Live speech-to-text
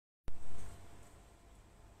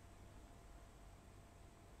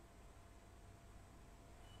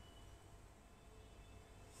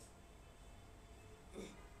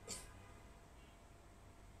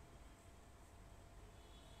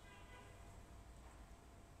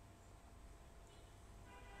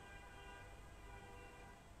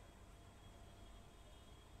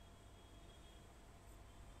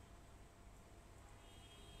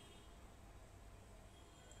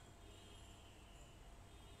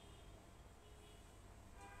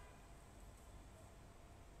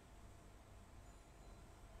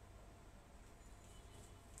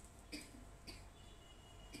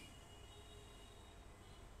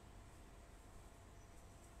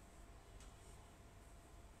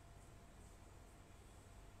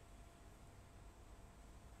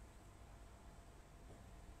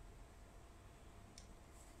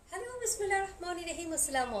বিসমিল্লাহিররহমানিররহিম।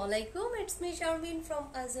 আসসালামু আলাইকুম, it's me Sharmin from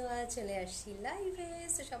Ajwa. চলে আসছি লাইভে।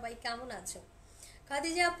 তো সবাই কেমন আছো?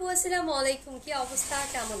 খাদিজা আপু আসসালামু আলাইকুম, কি অবস্থা,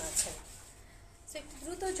 কেমন আছেন? সো একটু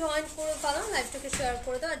দ্রুত জয়েন করে ফেলাম, লাইভটাকে শেয়ার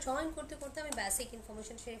করে দাও। আর জয়েন করতে করতে আমি বেসিক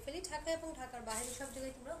ইনফরমেশন শেয়ার ফেলি। ঢাকা এবং ঢাকার বাইরে সব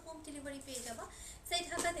জায়গায় তোমরা হোম ডেলিভারি পেয়ে যাবা। সেই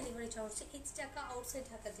ঢাকা ডেলিভারি চার্জ হচ্ছে 80 টাকা, আউটসাইড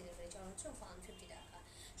ঢাকা ডেলিভারি চার্জ হচ্ছে 150 টাকা।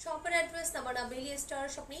 শপের অ্যাড্রেস নামানা বেলি স্টার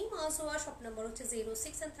শপ নেই মাসোয়া, শপ নাম্বার হচ্ছে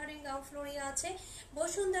 06 and 13 গ্রাউন্ড ফ্লোরে আছে।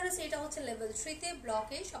 বসুন্ধরা সেটা হচ্ছে লেভেল 3 তে,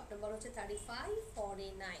 ব্লকে শপ নাম্বার হচ্ছে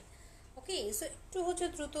 3549। ওকে, সো একটু হচ্ছে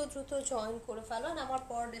দ্রুত জয়েন করে ফেলো। আমার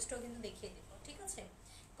পর ড্রেসটাও কিন্তু দেখিয়ে দেবো, ঠিক আছে?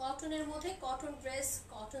 কটনের মধ্যে, কটন ড্রেস,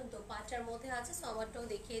 কটন তো পাটার মধ্যে আছে। সো আমারটাও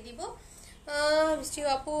দেখিয়ে দিব। মিষ্টি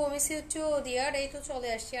আপু মিস ইউ টু ডিয়ার। এই তো চলে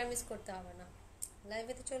আসছি, আর মিস করতে হবে না,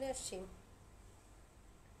 লাইভেতে চলে আসছি।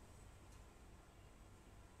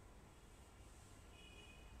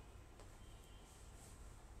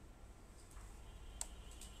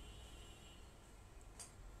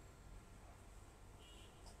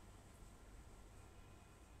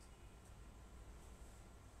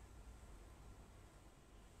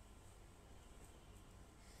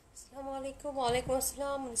 আসসালামু আলাইকুম। ওয়ালাইকুম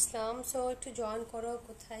আসসালাম ইসলাম। সো একটু জয়েন করো।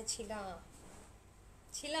 কোথায়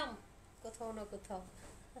ছিলাম কোথাও না কোথাও।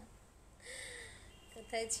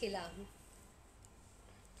 কোথায় ছিলাম?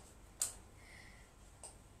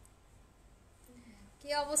 কি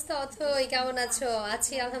অবস্থা অথই, কেমন আছো?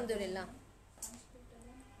 আছি আলহামদুলিল্লাহ।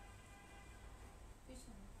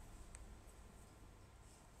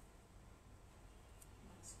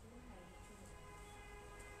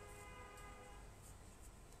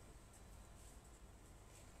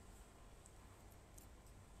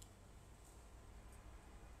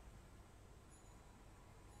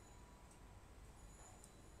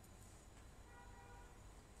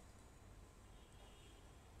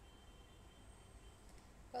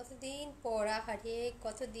 কতদিন পর, আহারে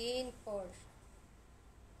কতদিন পর।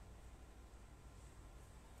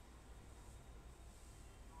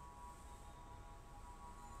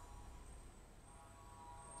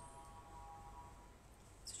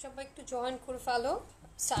 সবাই একটু জয়েন করে ফেলো,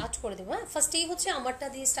 স্টার্ট করে দেবো। হ্যাঁ, ফার্স্টেই হচ্ছে আমারটা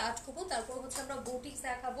দিয়ে স্টার্ট করবো, তারপর হচ্ছে আমরা বুটিক্স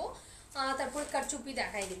দেখাবো, তারপর কারচুপি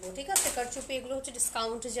দেখাই দিব, ঠিক আছে? কারচুপি এগুলো হচ্ছে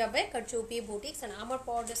ডিসকাউন্ট যাবে, কারচুপি বুটিক্স। আর আমার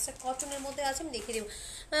পর ড্রেসটা কটনের মধ্যে আছে, আমি দেখিয়ে দেবো।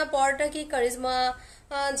 পরটা কি কারিজমা?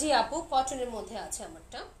 জি আপু, কটনের মধ্যে আছে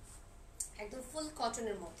আমারটা, একদম ফুল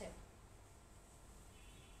কটনের মধ্যে।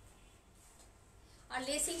 আর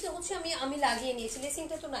লেসিংটা হচ্ছে আমি আমি লাগিয়ে নিয়েছি,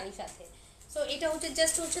 লেসিংটা তো নাই সাথে। সো এটা হচ্ছে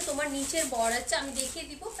জাস্ট হচ্ছে তোমার নিচের বর্ডারটা আমি দেখিয়ে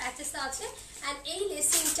দিব, প্যাচেসটা আছে। অ্যান্ড এই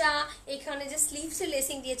লেসিংটা এখানে যে স্লিভসের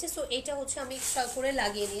লেসিং দিয়েছে, সো এটা হচ্ছে আমি এক্সট্রা করে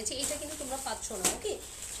লাগিয়ে নিয়েছি। এটা কিন্তু তোমরা পাচ্ছ না, ওকে?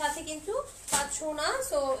 সাথে কিন্তু পাচ্ছ না,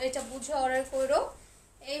 সো এটা বুঝে অর্ডার করো।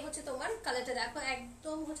 এই হচ্ছে তোমার কালারটা, দেখো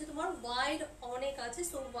একদম হচ্ছে তোমার ওয়াইড অনেক আছে।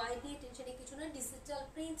 সো ওয়াইড নিয়ে টেনশনে কিছু না, ডিজিটাল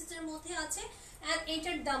প্রিন্টের মধ্যে আছে। এন্ড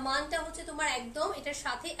এটার দামানটা হচ্ছে তোমার একদম এটার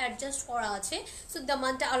সাথে অ্যাডজাস্ট করা আছে। সো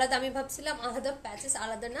দামানটা আলাদা, আমি ভাবছিলাম আলাদা, প্যাচেস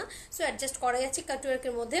আলাদা না। সো অ্যাডজাস্ট করা যাচ্ছে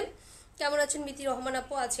কাটওয়ার্কের মধ্যে। কেমন আছেন মিতি রহমান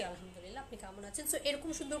আপু? আছে আলহামদুলিল্লাহ, আপনি কেমন আছেন? সো এরকম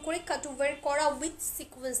সুন্দর করে কাটওয়ার্ক করা উইথ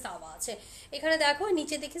সিকোয়েন্স দেওয়া আছে। এখানে দেখো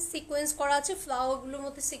নিচে দেখে সিকোয়েন্স করা আছে, ফ্লাওয়ারগুলোর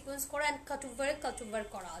মধ্যে সিকোয়েন্স করা, অ্যান্ড কাটওয়ার্ক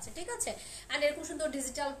করা আছে, ঠিক আছে? অ্যান্ড এরকম সুন্দর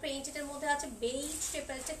ডিজিটাল প্রিন্টের মধ্যে আছে, বেজ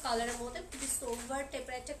টাইপের একটা কালারের মধ্যে, খুবই সোভার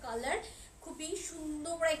টাইপের একটা কালার, খুবই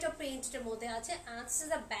সুন্দর একটা প্রিন্টের মধ্যে আছে। And this is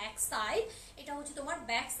the back side. এটা হচ্ছে তোমার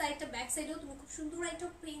ব্যাক সাইডটা, ব্যাক সাইডেও তুমি খুব সুন্দর একটা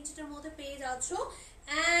প্রিন্টের মধ্যে পেয়ে যাচ্ছ।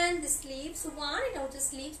 অ্যান্ড স্লিভস ওয়ান, এটা হচ্ছে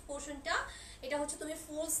স্লিভস পোর্শনটা। এটা হচ্ছে তুমি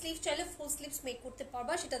ফুল স্লিভ চাইলে ফুল স্লিভস মেক করতে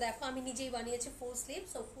পারবা, সেটা দেখো আমি নিজেই বানিয়েছি full sleeve.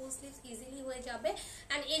 So full sleeves easily হয়ে যাবে।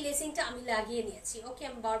 অ্যান্ড এই লেসিংটা আমি লাগিয়ে নিয়েছি, ওকে?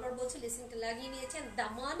 আমি বারবার বলছি লেসিংটা লাগিয়ে নিয়েছি। অ্যান্ড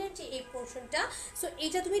দামানের যে এই পোর্শনটা, সো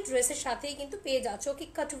এটা তুমি ড্রেসের সাথেই কিন্তু পেয়ে যাচ্ছ, ওকে?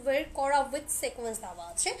 কাট ওয়ার্ক করা উইথ সিকোয়েন্স দেওয়া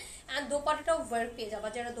আছে। অ্যান্ড দোপাটাটাও ওয়ার্ক পেয়ে যাবা,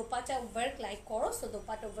 যারা দোপাটা ওয়ার্ক লাইক করো, সো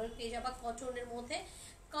দোপাটা ওয়ার্ক পেয়ে যাবা কটনের মধ্যে।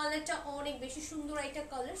 কালারটা অনেক বেশি সুন্দর একটা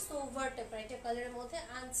কালার, সোভার টাইপের একটা কালারের মধ্যে।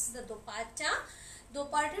 অ্যান্ড দ্য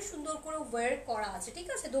দোপাট্টা সুন্দর করে ওয়ার্ক করা আছে, ঠিক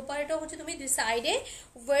আছে? দোপাট্টাটা হচ্ছে তুমি দুই সাইডে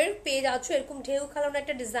ওয়ার্ক পেয়ে যাচ্ছ, এরকম ঢেউ খেলানো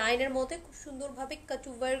একটা ডিজাইনের মধ্যে, খুব সুন্দরভাবে কাট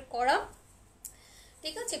ওয়ার্ক করা,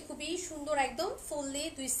 ঠিক আছে? খুবই সুন্দর, একদম ফুললি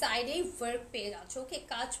দুই সাইডে ওয়ার্ক পেয়ে যাচ্ছ, ওকে?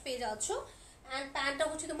 কাজ পেয়ে যাচ্ছ। অ্যান্ড প্যান্টটা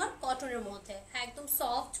হচ্ছে তোমার কটনের মধ্যে, একদম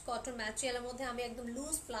সফট কটন ম্যাটেরিয়ালের মধ্যে। আমি একদম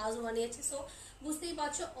লুজ প্লাজো বানিয়েছি, সো বুঝতেই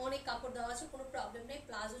পারছো অনেক কাপড় দেওয়া আছে, কোনো প্রবলেম নেই।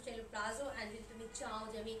 প্লাজো চাইলে প্লাজো, অ্যান্ড যদি তুমি চাও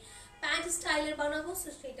যে আমি প্যান্ট স্টাইলের বানাবো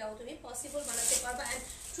সেটাও তুমি পসিবল বানাতে পারবা। অ্যান্ড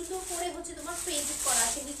সুন্দর করে হচ্ছে তোমার প্রিন্টেড করা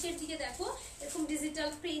আছে, নিচের দিকে দেখো এরকম ডিজিটাল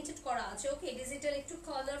প্রিন্টেড করা আছে। ওকে, ডিজিটাল একটু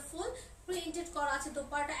কালারফুল প্রিন্টেড করা আছে।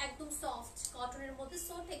 দোপাট্টা একদম সফট কটনের মধ্যে।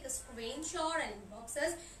 So take a screenshot and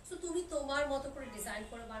inboxes. So তুমি তোমার মতো করে ডিজাইন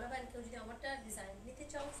করে বানাবা, এন্ড কেউ যদি আমারটা ডিজাইন নিতে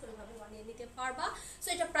চাও সো এভাবে বানিয়ে নিতে পারবা। সো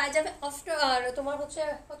এটা প্রাইস যাবে আফটার তোমার হচ্ছে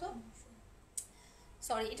কত,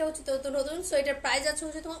 সরি এটা হচ্ছে তো নতুন। সো এটার প্রাইস আছে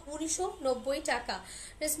হচ্ছে তোমার 1990 টাকা।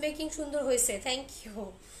 ড্রেস মেকিং সুন্দর হয়েছে, থ্যাংক ইউ।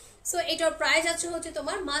 সো এটার প্রাইস আছে হচ্ছে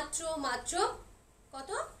তোমার মাত্র কত,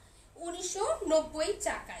 1990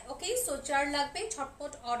 টাকায়। ওকে, সো যার লাগবে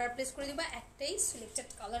ঝটপট অর্ডার প্লেস করে দিবা। একটাই সিলেক্টেড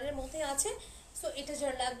কালারের মধ্যে আছে। সো এটা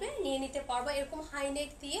যার লাগবে নিয়ে নিতে পারবা। এরকম হাই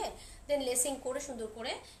নেক দিয়ে দেন লেসিং করে সুন্দর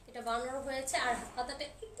করে এটা বানানো হয়েছে। আর হাতাটা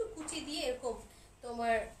একটু কুচি দিয়ে এরকম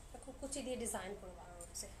তোমার কুচি দিয়ে ডিজাইন করে বানানো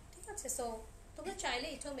হয়েছে, ঠিক আছে। সো তোমরা চাইলে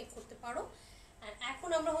এটাও মেক করতে পারো। আর এখন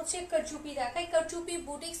আমরা হচ্ছে কারচুপি দেখাই, কারচুপি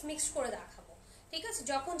বুটিক্স মিক্স করে দেখাবো, ঠিক আছে।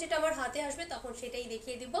 যখন যেটা আমার হাতে আসবে তখন সেটাই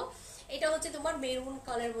দেখিয়ে দিব। এটা হচ্ছে তোমার মেরুন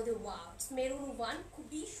কালারের মধ্যে, ওয়াও মেরুন ওয়ান,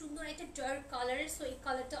 খুবই সুন্দর একটা ডার্ক কালারের। সো এই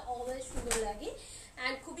কালারটা অলওয়েজ সুন্দর লাগে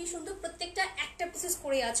অ্যান্ড খুবই সুন্দর। প্রত্যেকটা একটা পিসেস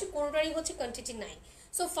করে আছে, কোনোটারই হচ্ছে কোয়ান্টিটি নাই।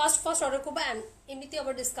 সো ফার্স্ট অর্ডার করবো, অ্যান্ড এমনিতে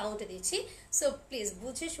আবার ডিসকাউন্টে দিচ্ছি। সো প্লিজ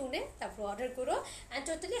বুঝে শুনে তারপর অর্ডার করো। অ্যান্ড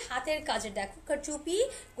টোটালি হাতের কাজের দেখো, কারচুপি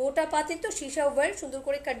গোটা পাতি তো সীসা ওয়ার্ক, সুন্দর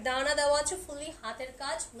করে কাটদানা দেওয়া আছে, ফুলি হাতের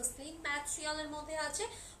কাজ, মুসলিম ম্যাটেরিয়ালের মধ্যে আছে,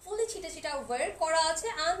 ফুলি ছিটা ওয়ার্ক করা আছে।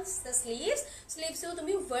 অ্যান্ড দ্য স্লিভসেও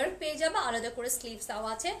তুমি ওয়ার্ক পেয়ে যাবে, আলাদা করে স্লিভস দেওয়া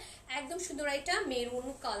আছে। একদম সুন্দর একটা মেরুন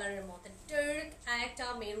কালারের মধ্যে, ডার্ক একটা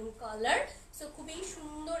মেরুন কালার। সো খুবই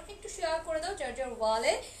সুন্দর, একটু শেয়ার করে দাও যার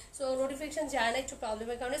ওয়ালে। সো নোটিফিকেশন যায় না একটু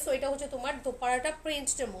প্রবলেমের কারণে। সো এটা হচ্ছে তোমার দোপাট্টাটা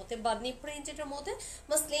প্রিন্টের মধ্যে, বাদনি প্রিন্টের মধ্যে,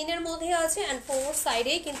 মাসলিনের মধ্যে আছে। অ্যান্ড ফোর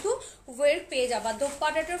সাইডে কিন্তু ওয়ার্ক পেয়ে যাবা,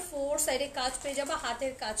 দোপাট্টাটার ফোর সাইডে কাজ পেয়ে যাবা,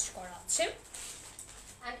 হাতের কাজ করা আছে।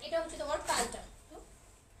 অ্যান্ড এটা হচ্ছে তোমার প্যান্টটা।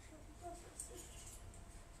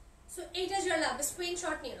 সো এইটা যারা লাগবে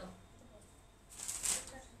স্ক্রিনশট নিয়ে নাও।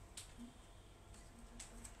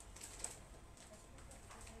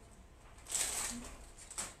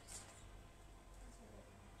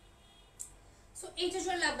 এইটা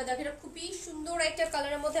যারা লাগবে দেখো, এটা খুবই সুন্দর একটা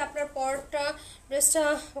কালারের মধ্যে আপনার পরটা ড্রেসটা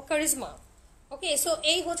কারিজমা। ওকে, সো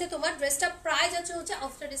এই হচ্ছে তোমার ড্রেসটা প্রাইস আছে হচ্ছে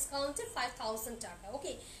আফটার ডিসকাউন্টে 5000 টাকা।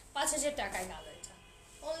 ওকে, 5000 টাকায় গেল এটা,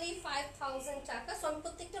 অনলি 5000 টাকা। সো আমি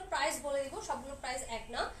প্রত্যেকটা প্রাইস বলে দিব, সবগুলো প্রাইস এক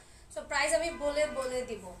না। সো প্রাইস আমি বলে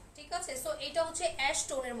দিব, ঠিক আছে। সো এটা হচ্ছে অ্যাশ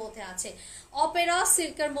টোনের মধ্যে আছে, অপেরা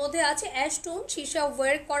সিল্কের মধ্যে আছে, অ্যাশ টোন, সীসা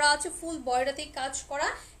ওয়ার্ক করা আছে, ফুল বয়ডাতে কাজ করা।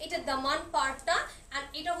 এটা দামান পার্টটা, আর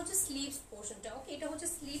এটা হচ্ছে স্লিভস পোর্শনটা। ওকে, এটা হচ্ছে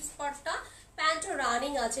স্লিভস পার্টটা। প্যান্ট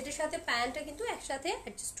রানিং আছে, এটার সাথে প্যান্টটা কিন্তু একসাথে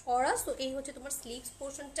অ্যাডজাস্ট করা। সো এই হচ্ছে তোমার স্লিভস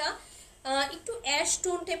পোর্শনটা। একটু অ্যাশ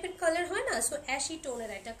টোন টাইপের কালার হয় না, সো অ্যাশি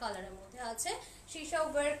টোনের একটা কালারের মধ্যে আছে, সীসা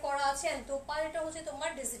ওয়ার্ক করা আছে। অ্যান্ড দোপাট্টাটা হচ্ছে তোমার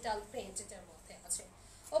ডিজিটাল প্রিন্টের মধ্যে আছে।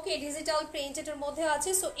 ওকে, ডিজিটাল প্রিন্টেডের মধ্যে আছে।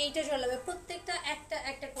 সো এইটা চলাবে প্রত্যেকটা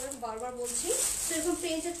একটা করে বারবার বলছি। তো এরকম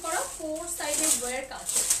প্রিন্টেড করা, ফোর সাইডে ওয়ার্ক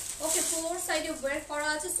আছে। ওকে, ফোর সাইডে ওয়ার্ক করা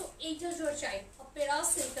আছে। সো এইটা জোর চাই অপেরা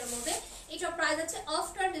সিল্কের মধ্যে। এটা প্রাইস আছে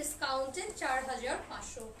আফটার ডিসকাউন্টে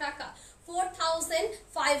 4500 টাকা,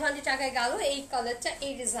 4500 টাকায় গেল এই কালারটা,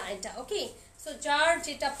 এই ডিজাইনটা। ওকে, সো যার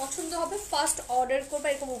যেটা পছন্দ হবে ফার্স্ট অর্ডার করবে।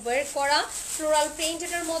 এরকম ওয়ার্ক করা ফ্লোরাল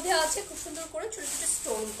প্রিন্টেডের মধ্যে আছে, খুব সুন্দর করে ছোট ছোট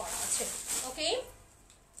স্টোন করা আছে। ওকে,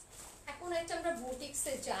 এখন একটা আমরা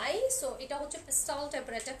বুটিক্সে যাই। সো এটা হচ্ছে পিস্টাল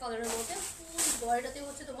টাইপের একটা কালারের মধ্যে, ফুল বডিটাতে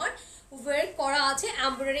হচ্ছে তোমার ওয়ার্ক করা আছে,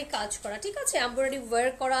 এমব্রয়ডারি কাজ করা, ঠিক আছে, এমব্রয়ডারি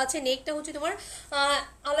ওয়ার্ক করা আছে। নেকটা হচ্ছে তোমার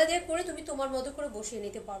আলাদা করে তুমি তোমার মতো করে বসিয়ে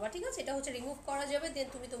নিতে পারবা, ঠিক আছে। এটা হচ্ছে রিমুভ করা যাবে, দেন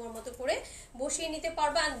তুমি তোমার মতো করে বসিয়ে নিতে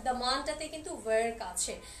পারবা। অ্যান্ড দামানটাতে কিন্তু ওয়ার্ক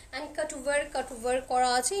আছে, অ্যান্ড কাট ওয়ার্ক করা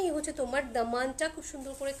আছে। এই হচ্ছে তোমার দামানটা, খুব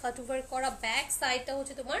সুন্দর করে কাট ওয়ার্ক করা। ব্যাক সাইডটা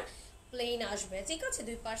হচ্ছে তোমার প্লেন আসবে, ঠিক আছে।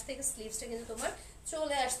 দুই পাশ থেকে স্লিভসটা কিন্তু তোমার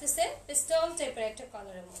চলে আসতেছে পেস্টাল টাইপের একটা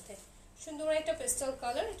কালারের মধ্যে, সুন্দর একটা পেস্টাল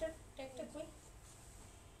কালার। এটা একটা বই।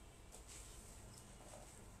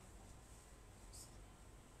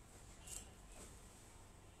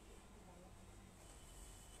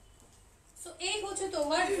 সো এই হচ্ছে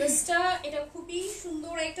তোমার ড্রেসটা, এটা খুবই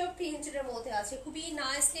সুন্দর একটা প্রিন্টের মধ্যে আছে, খুবই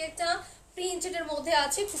নাইসলি একটা প্রিন্টের মধ্যে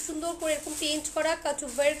আছে, খুব সুন্দর করে এরকম পেইন্ট করা, কাট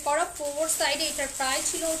ওয়ার্ক করা ফোর সাইডে। এটার প্রাইস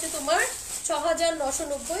ছিল হচ্ছে তোমার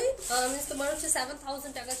 6990, মিনস তোমার হচ্ছে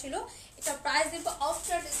 7000 টাকা ছিল। এটা প্রাইস দিব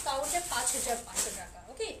আফটার ডিসকাউন্টে 5500 টাকা।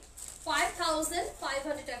 ওকে,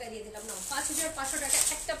 5500 টাকা দিয়ে দিলাম না, 5500 টাকা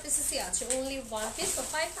একটা পিসেসই আছে, অনলি ওয়ান পিস। তো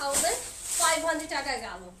 5500 টাকা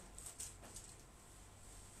গেল।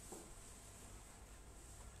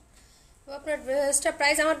 আপনার ড্রেসটা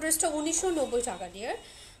প্রাইস, আমার ড্রেসটা 1990 টাকা ডিয়ার।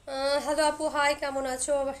 হ্যালো আপু, হাই, কেমন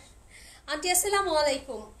আছো? আন্টি আসসালামু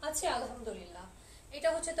আলাইকুম। আচ্ছা আলহামদুলিল্লাহ। এটা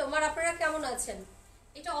হচ্ছে তোমার, আপনারা কেমন আছেন?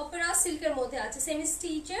 এটা অপেরা সিল্কের মধ্যে আছে, সেমি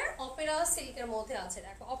স্টিচের অপেরা সিল্কের মধ্যে আছে।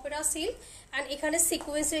 দেখো অপেরা সিল্ক অ্যান্ড এখানে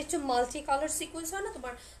সিকোয়েন্সের একটু মাল্টি কালার সিকোয়েন্স হয় না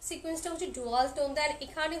তোমার, সিকোয়েন্সটা হচ্ছে ডুয়াল টোন দেয়।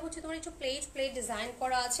 এখানে হচ্ছে তোমার একটু প্লেট প্লেট ডিজাইন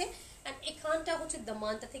করা আছে অ্যান্ড এখানটা হচ্ছে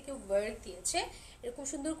দামানটা থেকে ওয়ার্ক দিয়েছে এরকম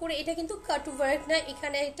সুন্দর করে। এটা কিন্তু কাট ওয়ার্ক না,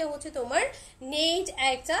 এখানে একটা হচ্ছে তোমার নেট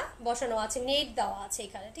একটা বসানো আছে, নেট দেওয়া আছে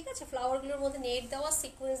এখানে, ঠিক আছে? ফ্লাওয়ারগুলোর মধ্যে নেট দেওয়া,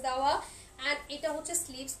 সিকোয়েন্স দেওয়া। অ্যান্ড এটা হচ্ছে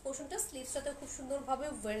স্লিভস পোর্শনটা, স্লিভসটাতে খুব সুন্দরভাবে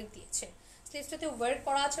ওয়ার্ক দিয়েছে, স্লিভসটাতে ওয়ার্ক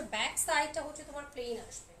করা আছে। ব্যাক সাইডটা হচ্ছে তোমার প্লেন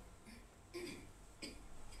আসবে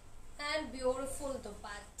অ্যান্ড বিউটিফুল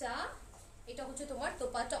দোপাট্টা। এটা হচ্ছে তোমার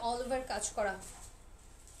দোপাট্টা অল ওভার কাজ করা।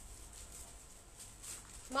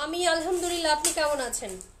 মামি আলহামদুলিল্লাহ, আপনি কেমন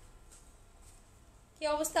আছেন? কি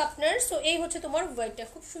অবস্থা আপনার? সো এই হচ্ছে তোমার ওয়ার্কটা,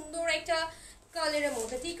 খুব সুন্দর একটা কালারের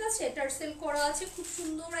মধ্যে, ঠিক আছে? টার্সেল করা আছে, খুব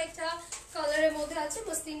সুন্দর একটা কালারের মধ্যে আছে।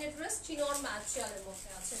 মসলিনের ড্রেস চিনন ম্যাটেরিয়ালের মধ্যে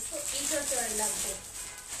আছে। সো এইটার টার্ন লাগবে।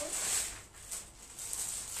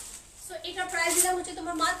 সো এটার প্রাইস দিলাম হচ্ছে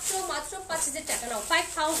তোমার মাত্র 5000 টাকা। নাও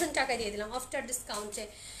 5000 টাকা দিয়ে দিলাম আফটার ডিসকাউন্টে।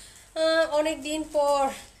 অনেক দিন পর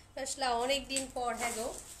আসলে, অনেক দিন পর। হ্যাঁ গো।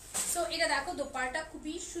 সো এটা দেখো দোপাট্টা,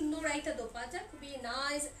 খুবই সুন্দর একটা দোপাট্টা, খুবই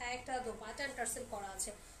নাইস একটা দোপাট্টা টার্সেল করা আছে।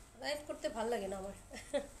 লাইভ করতে ভালো লাগে না আমার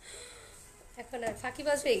এখন আর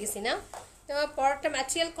ফাঁকিবাজ হয়ে গেছি না। তোমার পরটা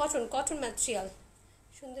ম্যাটেরিয়াল কটন, কটন ম্যাটেরিয়াল,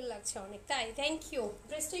 সুন্দর লাগছে অনেক। তাই থ্যাংক ইউ,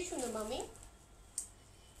 ড্রেসটাই সুন্দর মামি।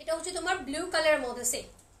 এটা হচ্ছে তোমার ব্লু কালারের মধ্যে, সে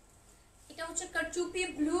এটা হচ্ছে কারচুপি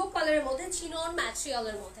ব্লু কালারের মধ্যে চিনন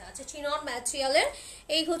ম্যাটেরিয়ালের মধ্যে আছে, চিনন ম্যাটেরিয়ালের।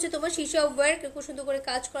 এই হচ্ছে তোমার শিশা ওয়ার্ক, খুব সুন্দর করে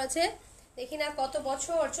কাজ করেছে। দেখি না কত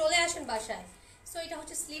বছর, চলে আসেন বাসায়। সো এটা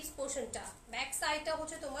হচ্ছে স্লিভস পোর্শনটা, ব্যাক সাইডটা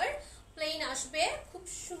হচ্ছে তোমার প্লেন আসবে, খুব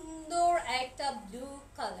সুন্দর একটা ব্লু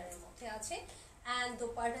কালারের মধ্যে আছে। And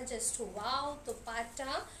dupatta just wow, dupatta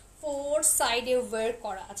four সাইডে ওয়ার্ক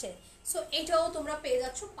করা আছে। সো এটাও তোমরা পেয়ে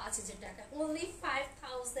যাচ্ছ 5000 টাকা, অনলি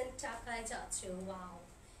 5000 টাকায় যাচ্ছে। ওয়াও,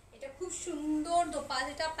 এটা খুব সুন্দর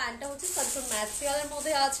দোপাট্টা। প্যান্টটা হচ্ছে কটন ম্যাটেরিয়ালের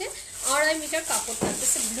মধ্যে আছে, 2.5 মিটার কাপড়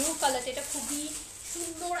থাকতেছে, ব্লু কালার। এটা খুবই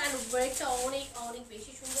সুন্দর অ্যান্ড ওয়ার্কটা অনেক অনেক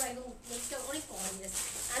বেশি সুন্দর, একদম নেকটা অনেক গর্জিয়াস।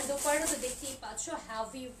 অ্যান্ড দোপাট্টা তো দেখতেই পাচ্ছ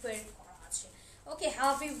হেভি ওয়ার্ক করা আছে। ওকে,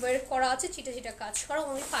 হেভি ওয়ার্ক করা আছে, চিটা চিটা কাজ করা,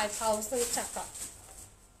 অনলি 5000 টাকা।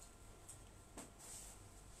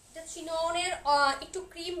 এটা চিননের একটু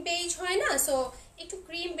ক্রিম বেজ হয় না, সো একটু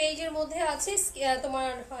ক্রিম বেজের মধ্যে আছে তোমার,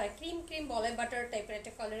 হয় ক্রিম ক্রিম বলে, বাটার টাইপের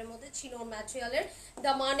একটা কালারের মধ্যে চিনন ম্যাটেরিয়ালের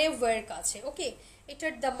দামানে ওয়ার্ক আছে। ওকে,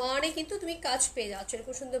 এটার দামানে কিন্তু তুমি কাজ পেয়ে যাচ্ছ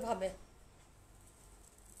এরকম সুন্দরভাবে।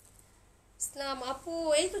 ইসলাম আপু,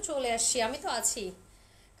 এই তো চলে আসছি, আমি তো আছি।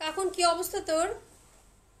 কাকুন কি অবস্থা তোর?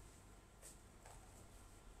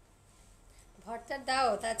 ভর্তার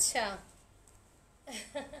দাওয়াত, আচ্ছা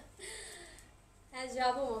হ্যাঁ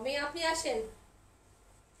যাবো মামি, আপনি আসেন।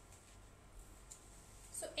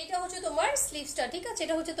 সো এটা হচ্ছে তোমার স্লিভসটা, ঠিক আছে?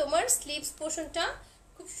 এটা হচ্ছে তোমার স্লিভস পোর্শনটা,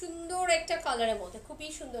 খুব সুন্দর একটা কালারের মধ্যে, খুবই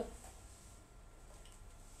সুন্দর।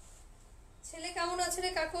 ছেলে কেমন আছে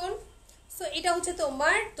রে কাকুন? সো এটা হচ্ছে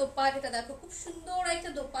তোমার দোপাট্টা, দেখো খুব সুন্দর একটা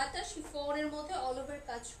দোপাট্টা, শিফনের মধ্যে অল ওভার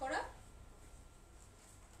কাজ করা।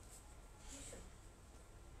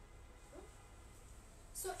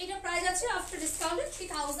 সো এটা প্রাইস আছে আফটার ডিসকাউন্টে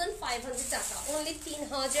 3500 টাকা, অনলি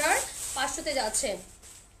 3500 যাচ্ছে।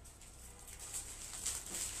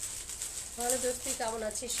 ভালো দোস্ত, তুই কেমন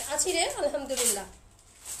আছিস? আছি রে আলহামদুলিল্লাহ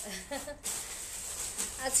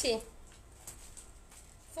আছি,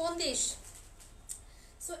 ফোন দিস।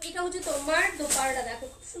 সো এটা হচ্ছে তোমার দোপাট্টা, দেখো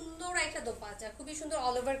খুব সুন্দর একটা দোপাট্টা, খুবই সুন্দর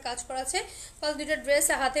অল ওভার কাজ করা আছে। কাল দুইটা ড্রেস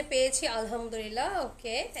হাতে পেয়েছি আলহামদুলিল্লাহ।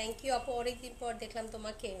 ওকে, থ্যাংক ইউ আপু, অনেকদিন পর দেখলাম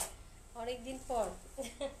তোমাকে, অনেকদিন পর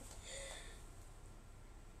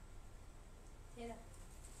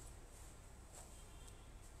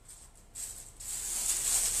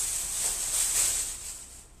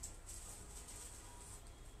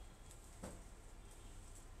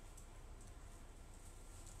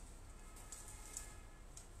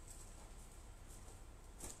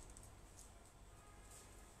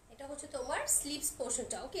এটা হচ্ছে তোমার স্লিভস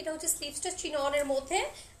পোর্শনটা। ওকে, এটা হচ্ছে স্লিভসটা চিননের মধ্যে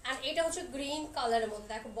এন্ড এটা হচ্ছে গ্রিন কালারের মধ্যে,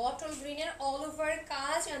 দেখো বটল গ্রিনের অল ওভার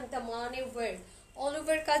কাজ এন্ড দামানে ওয়ার্ক, অল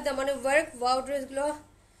ওভার কাজ দামানে ওয়ার্ক। ওয়াও, ড্রেসগুলো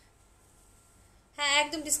হ্যাঁ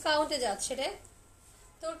একদম ডিসকাউন্টে যাচ্ছে রে।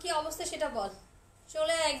 তোর কি অবস্থা সেটা বল,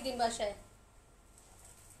 চলে একদিন বাসায়।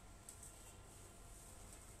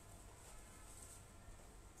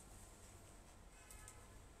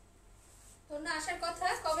 তোর না আসার কথা,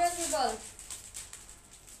 কবে আসবি বল।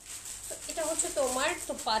 এটা হচ্ছে তোমার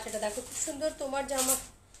তো পাট, এটা দেখো খুব সুন্দর, তোমার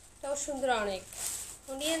জামাটাও সুন্দর অনেক,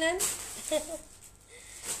 নিয়ে নেন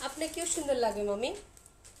আপনাকেও সুন্দর লাগবে মামি।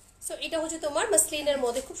 সো এটা হচ্ছে তোমার মাসলিনের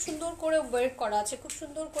মধ্যে খুব সুন্দর করে ওয়ার্ক করা আছে, খুব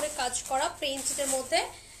সুন্দর করে কাজ করা প্রিন্টের মধ্যে।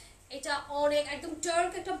 এটা অনেক একদম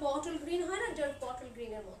ডার্ক একটা বটল গ্রিন হয় না, ডার্ক বটল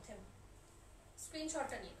গ্রিনের মধ্যে।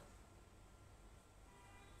 স্ক্রিনশটটা নিয়ে নাও।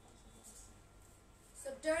 সো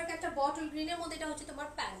ডার্ক একটা বটল গ্রিনের মধ্যে এটা হচ্ছে তোমার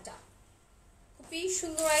প্যান্টটা, খুবই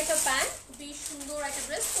সুন্দর একটা প্যান্ট, খুবই সুন্দর একটা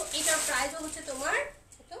ড্রেস। তো এটার প্রাইসও হচ্ছে তোমার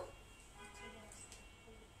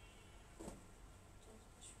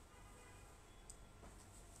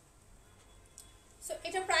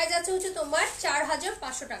এটা প্রাইস আছে হচ্ছে তোমার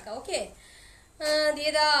 4500 টাকা। ওকে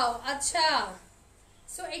দিয়ে দাও। আচ্ছা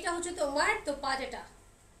সো এটা হচ্ছে তোমার দোপাট্টাটা,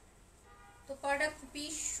 দোপাট্টা খুবই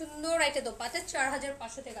সুন্দর একটা দোপাট্টা,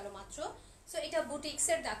 4500 টাকা গেল মাত্র। সো এটা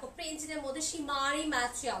বুটিক্সের দেখো প্রিন্টের মধ্যে শিমারি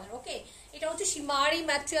ম্যাটেরিয়ালের। ওকে এটা হচ্ছে শিমারি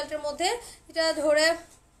ম্যাটেরিয়ালটার মধ্যে, এটা ধরে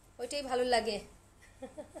ওইটাই ভালো লাগে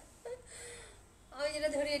আমি যেটা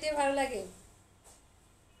ধরি এটাই ভালো লাগে,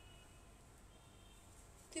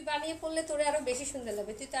 তুই বানিয়ে পড়লে তোরে আরো বেশি সুন্দর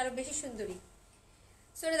লাগবে, তুই তো আরো বেশি সুন্দরী।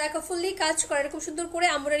 সো এটা দেখো ফুললি কাজ করা, খুব সুন্দর করে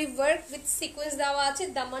এমব্রয়ডারি ওয়ার্ক উইথ সিকোয়েন্স দেওয়া আছে,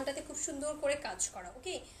 দামানটাতে খুব সুন্দর করে কাজ করা।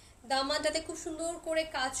 ওকে দামানটাতে খুব সুন্দর করে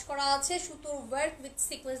কাজ করা আছে, সুতোর ওয়ার্ক উইথ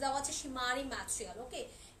সিকোয়েন্স দেওয়া আছে, শিমারি ম্যাটেরিয়াল। ওকে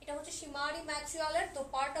এটা হচ্ছে শিমারি ম্যাটেরিয়ালের,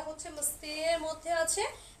 দোপাট্টা হচ্ছে মস্তিনের মধ্যে আছে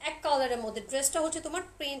এক কালারের মধ্যে, ড্রেসটা হচ্ছে তোমার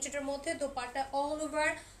প্রিন্টেডের মধ্যে, dupatta all over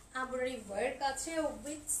embroidery work আছে,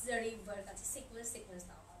 উইথ জারি ওয়ার্ক আছে, সিকোয়েন্স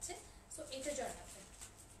দেওয়া আছে। সো এটা জয়েন আছে,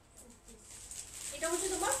 এটা হচ্ছে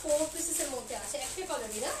তোমার 4 পিসেসের মধ্যে আছে, একটা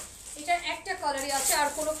কালারই না, এটা একটা কালারই আছে আর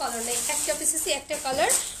কোনো কালার নেই, একটা পিসেসই একটা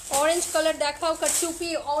কালার। অরেঞ্জ কালার দেখাও, কারচুপি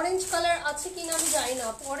অরেঞ্জ কালার আছে কিনা আমি জানি না,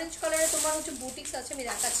 অরেঞ্জ কালারে তোমার হচ্ছে বুটিক্স আছে, আমি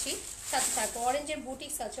দেখাচ্ছি সাথে থাকো, অরেঞ্জের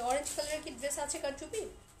বুটিক্স আছে। অরেঞ্জ কালারের কি ড্রেস আছে কারচুপি?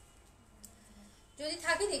 যদি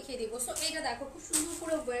থাকে দেখিয়ে দিব। সো এটা দেখো খুব সুন্দর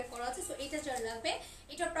করে ওয়্যার করা আছে। সো এটা যার লাগবে,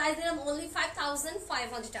 এটা প্রাইস দিলাম অনলি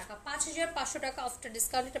 5500 টাকা, 5500 টাকা আফটার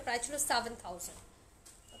ডিসকাউন্ট, এটা প্রাইস ছিল 7000।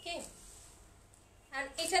 ওকে আর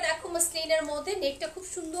এটা দেখো মাসলিনের মধ্যে, নেকটা খুব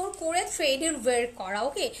সুন্দর করে থ্রেডের ওয়্যার করা।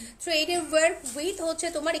 ওকে থ্রেডের ওয়্যার উইথ হচ্ছে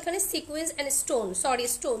তোমার এখানে সিকোয়েন্স এন্ড স্টোন,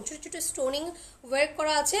 স্টোন ছোট ছোট স্টোনিং ওয়্যার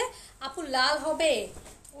করা আছে। আপু লাল হবে?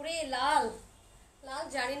 ওরে লাল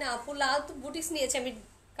জানি না আপু, লাল তো বুটিক্স নিয়েছে, আমি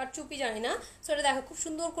কারচুপি জানি না। সো এটা দেখো খুব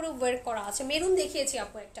সুন্দর করে ওয়্যার করা আছে, মেরুন দেখিয়েছি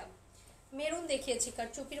আপু, একটা মেরুন দেখিয়েছি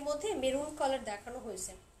কারচুপির মধ্যে, মেরুন কালার দেখানো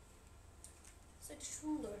হয়েছে। সো এটা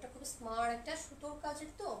সুন্দর, এটা খুব স্মার্ট একটা সুতোর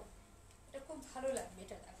কাজের, তো এটা খুব ভালো লাগবে।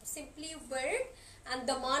 এটা দেখো সিম্পলি ওয়ার্ক এন্ড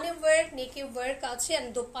দামানে ওয়ার্ক, নেকে ওয়ার্ক আছে, এন্ড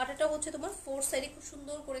দোপাট্টাটা হচ্ছে তোমার 4 সাইডে খুব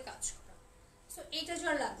সুন্দর করে কাজ করা। সো এইটা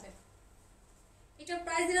যার লাগবে, এটার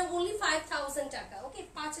প্রাইস দিলাম অনলি 5000 টাকা। ওকে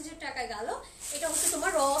 5000 টাকায় গেল। এটা হচ্ছে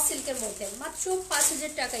তোমার র সিল্কের মধ্যে, মাত্র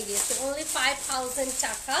 5000 টাকায় গিয়েছে, অনলি 5000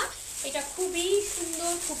 টাকা। এটা খুবই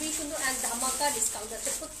সুন্দর এন্ড ধামাকা ডিসকাউন্ট আছে,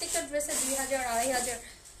 প্রত্যেকটা ড্রেসে 2000 2500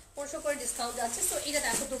 500 করে ডিসকাউন্ট আছে। সো এটা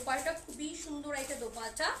দেখো দোপাট্টা খুবই সুন্দর একটা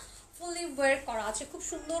দোপাট্টা, ফুললি ওয়্যার করা আছে, খুব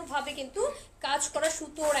সুন্দরভাবে কিন্তু কাজ করা,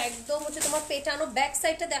 সুতোর একদম হচ্ছে তোমার পেটানো, ব্যাক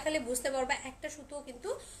সাইডটা দেখালে বুঝতে পারবে একটা সুতো কিন্তু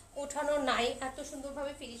ওঠানো নাই, এত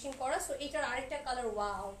সুন্দরভাবে ফিনিশিং করা। সো এটার আরেকটা colour,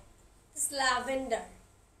 wow this lavender,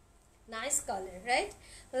 nice colour right,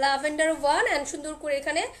 lavender one. And সুন্দর করে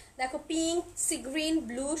এখানে দেখো পিঙ্ক, সি গ্রিন,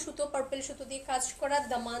 ব্লু সুতো, পার্পল সুতো দিয়ে কাজ করা,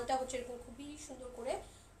 দামানটা হচ্ছে এরকম খুবই সুন্দর করে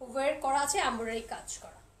ওয়্যার করা আছে, এমব্রয়ডারি কাজ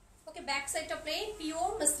করা। ওকে ব্যাক সাইডটা প্লেন পিওর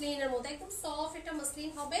মাসলিনের মধ্যে, একদম সফট একটা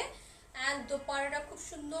মাসলিন হবে। এন্ড দোপাট্টা খুব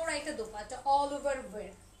সুন্দর একটা dupatta, all over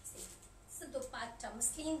wire, dupatta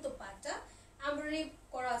muslin dupatta embroidery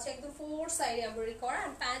করা আছে, একদম 4 সাইডে এমব্রয়ডারি করা।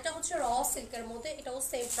 এন্ড প্যান্টটা হচ্ছে র সিল্কের মধ্যে, এটাও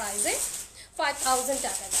সেম প্রাইসে 5000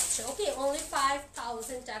 টাকা যাচ্ছে। ওকে অনলি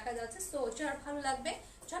 5000 টাকা যাচ্ছে। সো যার ভালো লাগবে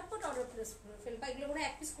ঝটপট অর্ডার প্লেস করে ফেলবা, এগুলো মনে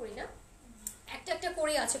এক পিস করি না, একটা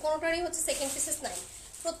করে আছে, কোনোটারই হচ্ছে সেকেন্ড পিসেস নাই,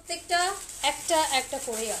 প্রত্যেকটা একটা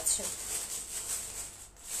করে আছে।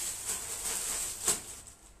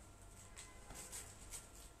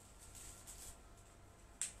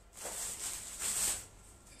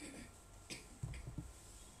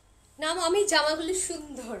 নাম আমি জামাগুলি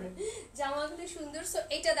সুন্দর, সো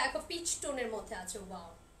এটা দেখো পিচ টোনের মধ্যে আছে, ওয়াও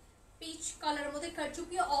পিচ কালারের মধ্যে,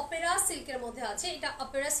 কারচুপিয়া অপেরা সিল্কের মধ্যে আছে, এটা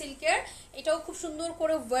অপেরা সিল্কের, এটাও খুব সুন্দর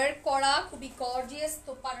করে ওয়্যার করা, খুবই গর্জিয়াস,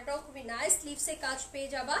 তো পাড়াটাও খুবই নাইস, স্লিভসে কাজ পেয়ে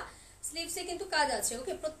যাবা, স্লিভসে কিন্তু কাজ আছে।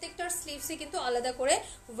 ওকে প্রত্যেকটার স্লিভসে কিন্তু আলাদা করে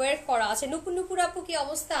ওয়্যার করা আছে। নুপুর আপু কি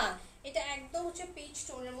অবস্থা? এটা একদম হচ্ছে পিচ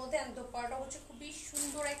টোনের মধ্যে, আর দোপাট্টা হচ্ছে খুবই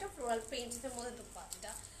সুন্দর একটা ফ্লোরাল প্রিন্টের মধ্যে,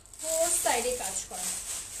 দোপাট্টা 4 সাইডে কাজ করা,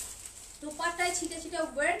 দোপাট্টায় ছিটে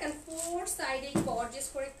ওয়ার্ক এন্ড 4 সাইডে গর্জিয়াস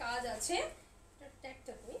করে কাজ আছে।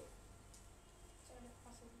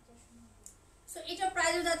 সো এটা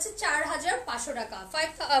প্রাইস যাচ্ছে 4500 টাকা,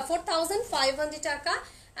 4500 টাকা।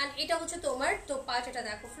 এন্ড এটা হচ্ছে তোমার দোপাট্টাটা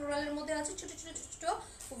দেখো ফ্লোরালের মধ্যে আছে, ছোট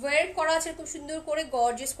ওয়্যার করা আছে, খুব সুন্দর করে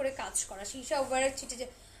গর্জিয়াস করে কাজ করা, সীসা ওয়্যার ছিটে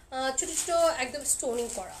ছোট ছোট একদম স্টোনিং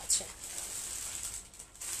করা আছে।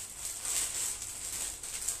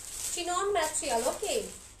 চিনন ম্যাটেরিয়াল, ওকে।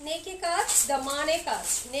 নেকে কাজ, দামানে কাজ,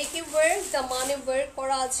 নেকে ওয়ার্ক, দামানে ওয়ার্ক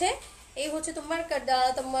করা আছে। এই হচ্ছে তোমার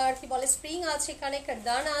তোমার কি বলে স্প্রিং আছে, এখানে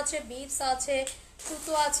কারদান আছে, বিটস আছে,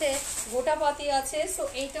 সুতো আছে, গোটাপাতি আছে। সো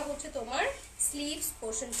এইটা হচ্ছে তোমার স্লিভস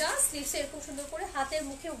পোর্শনটা। স্লিভসে এরকম সুন্দর করে হাতের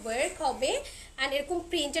মুখে ওয়ার্ক হবে অ্যান্ড এরকম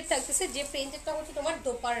প্রিন্টেড থাকতেছে, যে প্রিন্টেডটা হচ্ছে তোমার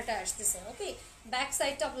দোপাট্টা আসতেছে, ওকে। ব্যাক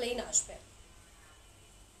সাইডটা প্লেন আসবে।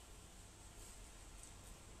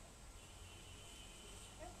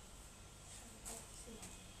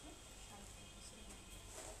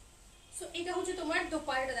 সো এটা হচ্ছে তোমার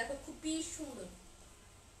দোপাট্টা, দেখো খুবই সুন্দর।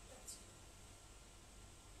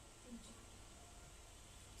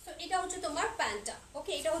 এটা হচ্ছে তোমার প্যান্টটা,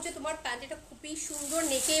 ওকে। এটা হচ্ছে তোমার প্যান্ট, এটা খুবই সুন্দর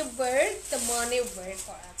নেকে ওয়ার্ক দামানে ওয়ার্ক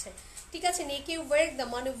করা আছে, ঠিক আছে। নেকে ওয়ার্ক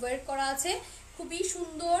দামানে ওয়ার্ক করা আছে, খুবই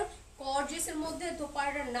সুন্দর গর্জিয়াসের মধ্যে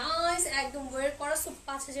দোপাট্টা নাইস একদম ওয়ার্ক করা। সো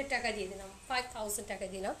 5000 টাকা দিয়ে দিলাম, 5000 টাকা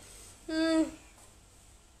দিলাম।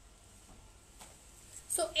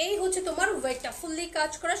 সো এই হচ্ছে তোমার ওয়ার্কটা, ফুললি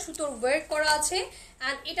কাজ করা সুতোর ওয়ার্ক করা আছে।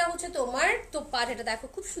 অ্যান্ড এটা হচ্ছে তোমার দোপাট্টা, দেখো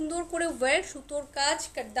খুব সুন্দর করে ওয়ার্ক, সুতোর কাজ,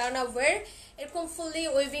 কারদানা ওয়ার্ক, এরকম ফুললি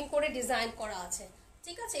ওয়েভিং করে ডিজাইন করা আছে,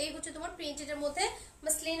 ঠিক আছে। এই হচ্ছে তোমার প্রিন্টেডের মধ্যে,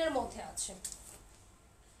 মাসলিনের মধ্যে আছে।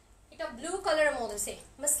 এটা ব্লু কালারের মধ্যে সে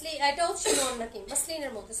মাসলিন, এটাও চিনন নাকি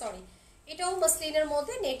মাসলিনের মধ্যে, সরি, এটাও মাসলিনের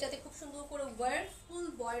মধ্যে। নেকটাতে খুব সুন্দর করে ওয়ার্ক, ফুল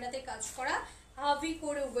বডিটাতে কাজ করা, হাভি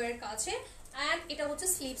করে ওয়ার্ক আছে। অ্যান্ড এটা হচ্ছে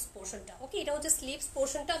স্লিভস পোর্শনটা, ওকে। এটা হচ্ছে স্লিভস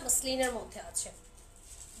পোর্শনটা, মাসলিনের মধ্যে আছে।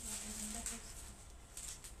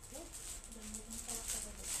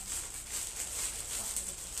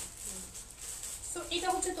 সো এটা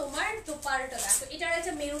হচ্ছে তোমার দোপাট্টা, দেখো এটার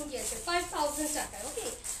একটা মেরুন কি আছে 5000 টাকায়, ওকে।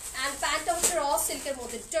 অ্যান্ড প্যান্টটা হচ্ছে র সিল্কের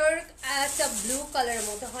মধ্যে, ডার্ক একটা ব্লু কালারের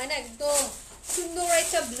মধ্যে, হয় না একদম সুন্দর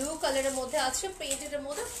একটা ব্লু কালারের মধ্যে আছে। প্রিন্টেডের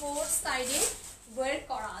মধ্যে 4 সাইডে ওয়ার্ক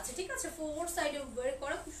করা আছে, ঠিক আছে। 4 সাইডে ওয়ার্ক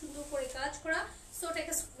করা, খুব সুন্দর করে কাজ করা। So take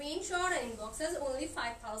a screenshot and inbox us only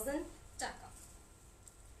 5000 টাকা।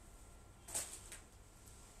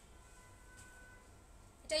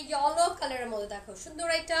 এটা ইয়েলো কালারের মধ্যে, দেখো সুন্দর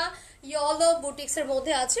একটা ইয়েলো বুটিক্স এর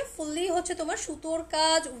মধ্যে আছে। ফুললি হচ্ছে তোমার সুতোর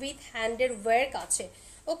কাজ উইথ হ্যান্ডের ওয়ার্ক আছে,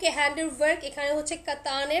 ওকে। হ্যান্ডের ওয়ার্ক, এখানে হচ্ছে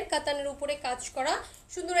কাতানের উপরে কাজ করা,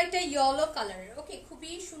 সুন্দর একটা ইয়েলো কালারের, ওকে।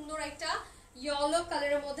 খুবই সুন্দর একটা ইয়েলো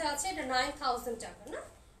কালারের মধ্যে আছে। এটা 9000 টাকা, না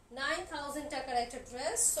 9000 টাকার একটা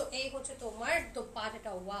ড্রেস। সো এই হচ্ছে তোমার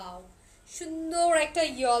দোপাট্টাটা, ওয়াও সুন্দর একটা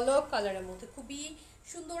ইয়েলো কালারের মধ্যে, খুবই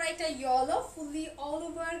সুন্দর একটা ইয়েলো, ফুললি অল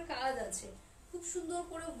ওভার কাজ আছে, খুব সুন্দর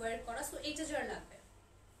করে ওয়ার্ক করা। সো এইটা যারা লাগবে,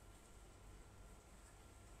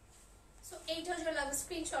 সো এইটা যারা লাগবে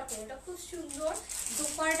স্ক্রিনশট নিন, এটা খুব সুন্দর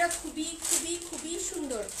দোপাট্টা, খুবই খুবই খুবই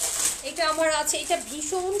সুন্দর। এটা আমার আছে, এটা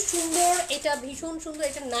ভীষণ সুন্দর, এটা ভীষণ সুন্দর।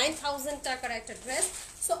 এটা 9000 টাকার একটা ড্রেস।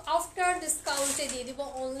 সো আফটার ডিসকাউন্টে দিয়ে দিব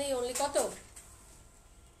অনলি কত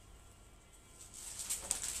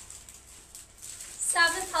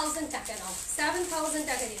 7000 টাকা, নাও 7000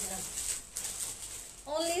 টাকা দিয়ে দিলাম,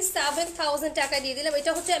 অনলি 7000 টাকা দিয়ে দিলাম।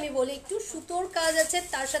 এটা হচ্ছে আমি বলি একটু সুতোর কাজ আছে,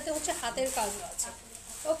 তার সাথে হচ্ছে হাতের কাজও আছে,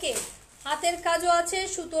 ওকে। হাতের কাজও আছে,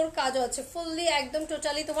 সুতোর কাজও আছে, ফুললি একদম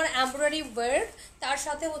টোটালি তোমার এমব্রয়ডারি ওয়ার্ক, তার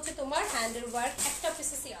সাথে হচ্ছে তোমার হ্যান্ডেল ওয়ার্ক, একটা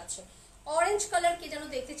পিসেসই আছে। অরেঞ্জ কালার কে যেন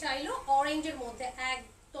দেখতে চাইলো, অরেঞ্জের মধ্যে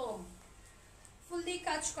একদম ফুললি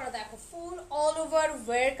কাজ করা, দেখো ফুল অল ওভার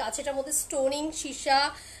ওয়ার্ক আছে। এটার মধ্যে স্টোনিং, সীসা,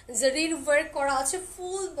 জারির ওয়ার্ক করা আছে,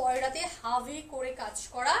 ফুল বয়রাতে হাভি করে কাজ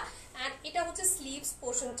করা। অ্যান্ড এটা হচ্ছে স্লিভস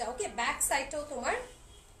পোর্শনটা, ওকে। ব্যাক সাইডটাও তোমার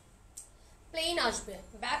প্লেন আসবে,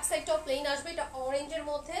 ব্যাক সাইডটাও প্লেন আসবে। এটা অরেঞ্জের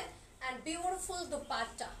মধ্যে অ্যান্ড বিউটিফুল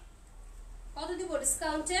দোপাট্টা। কত দিব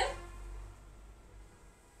ডিসকাউন্টে?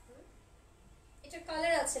 এটা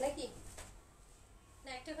কালার আছে নাকি, না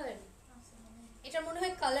একটা কালার, এটা মনে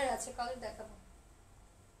হয় কালার আছে, কালার দেখাবো।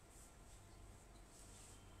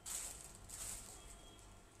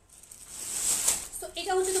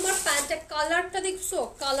 এটা হচ্ছে তোমার প্যান্টের কালারটা, দেখছো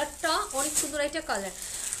কালারটা অনেক সুন্দর একটা কালার।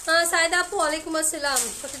 সাইদা আপু ওয়ালাইকুম আসসালাম,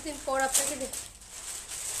 কতদিন পর আপনাকে দেখ,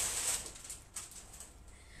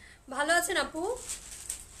 ভালো আছেন আপু?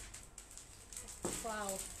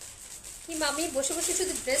 ওয়াও, কি মামি বসে বসে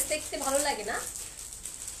শুধু ড্রেস দেখতে ভালো লাগে না?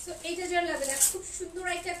 সো এইটা যারা লাগবে না, খুব সুন্দর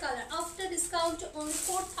একটা কালার। আফটার ডিসকাউন্ট অনলি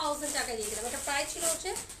 4000 টাকা দিয়ে দিলাম। এটা প্রাইস ছিল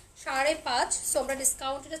হচ্ছে 5.5, সো আমরা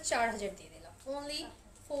ডিসকাউন্ট এটা 4000 দিয়ে দিলাম, অনলি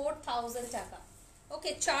 4000 টাকা, ওকে।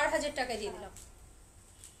 4000 টাকা দিয়ে দিলাম।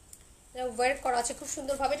 ওয়ার্ক করা আছে খুব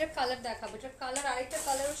সুন্দরভাবে। এটার কালার দেখাবো, এটার কালার আরেকটা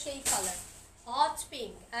কালারও সেই কালার, হট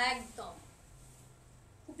পিঙ্ক একদম,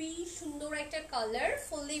 খুবই সুন্দর একটা কালার।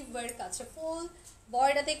 ফুললি ওয়ার্ক আছে, ফুল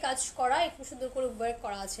বয়ডাতে কাজ করা, একটু সুন্দর করে ওয়ার্ক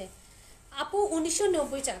করা আছে। আপু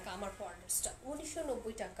 1990 টাকা আমার পড়াটা,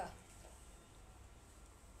 1990 টাকা।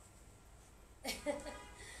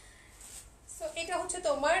 সো এটা হচ্ছে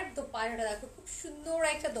তোমার দোপাট্টাটা, দেখো খুব সুন্দর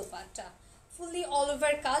একটা দোপাট্টা, ফুললি অল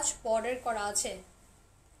ওভার কাজ বর্ডার করা আছে।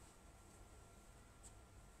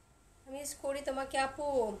 মিস করি তোমাকে আপু,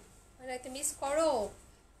 রাতে মিস করো।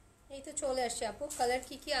 এই তো চলে আসছে আপু। কালার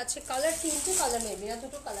কি কি আছে? কালার তিনটে কালার মেবি, না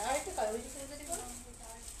দুটো কালার, আরেকটা কালার ওই যে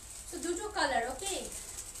তো দুটো কালার। ওকে,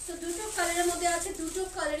 তো দুটো কালারের মধ্যে আছে, দুটো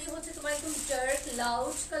কালারই হচ্ছে তোমার একদম ডার্ক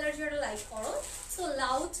লাউড কালার যারা লাইক করো। সো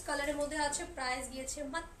লাউড কালারের মধ্যে আছে, প্রাইস গিয়েছে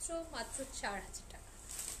মাত্র 4000 টাকা।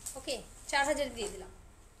 ওকে, 4000 দিয়ে দিলাম,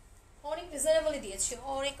 অনেক রিজনেবলি দিয়েছি,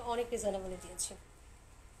 অনেক অনেক রিজনেবলি দিয়েছি।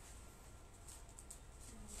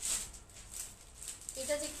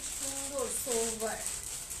 এটা যে কি সুন্দর সোভার,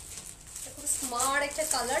 খুব স্মার্ট একটা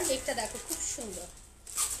কালার। নেকটা দেখো খুব সুন্দর,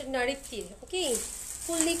 এটা নারিতির। ওকে,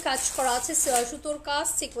 ফুললি কাজ করা আছে, সুতোর কাজ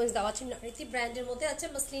সিকোয়েন্স দেওয়া আছে, নারিতি ব্র্যান্ডের মধ্যে আছে,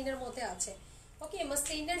 মাসলিনের মধ্যে আছে। ওকে,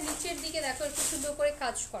 মাসলিনের নিচের দিকে দেখো একটু সুন্দর করে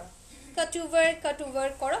কাজ করা, কাট ওভার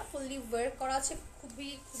করা, ফুললি ওয়ার্ক করা আছে, খুবই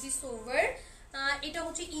খুবই সোভার। এটা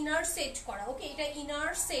হচ্ছে ইনার সেট করা। ওকে, এটা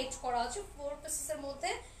ইনার সেট করা আছে 4 পিসের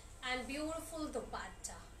মধ্যে, অ্যান্ড বিউটিফুল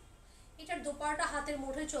দোপাট্টা। এটার দোপাট্টা হাতের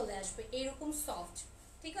মুঠোয় চলে আসবে, এরকম সফট,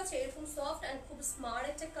 ঠিক আছে, এরকম সফট অ্যান্ড খুব স্মার্ট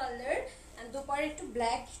একটা কালার। অ্যান্ড দোপাট্টা একটু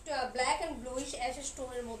ব্ল্যাক অ্যান্ড ব্লুইশ অ্যাশ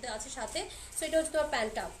স্টোনের মধ্যে আছে সাথে। সো এটা হচ্ছে তোমার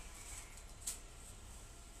প্যান্টটা।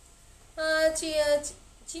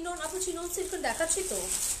 চিনন আপু, চিনন সিল্ক দেখাচ্ছি তো,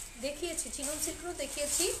 দেখিয়েছি, চিনন সিল্কও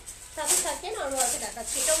দেখিয়েছি, সাথে থাকেন আরও আছে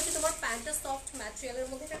দেখাচ্ছি। এটা হচ্ছে তোমার প্যান্টটা সফট ম্যাটেরিয়ালের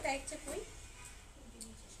মধ্যে, এটা ট্যাগ চেক করি।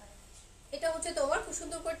 এটা হচ্ছে তোমার খুব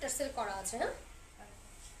সুন্দর করে টার্সেল করা আছে। হ্যাঁ,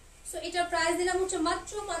 সো এটার প্রাইস দিলাম হচ্ছে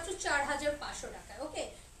মাত্র 4500 টাকায়। ওকে,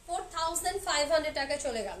 4500 টাকায়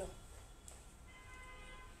চলে গেল,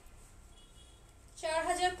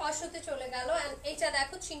 4500-তে চলে গেল। অ্যান্ড এইটা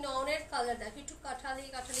দেখো চিননের কালার, দেখো একটু কাঠালি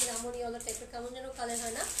রামনি ওলা টাইপের, কেমন যেন কালার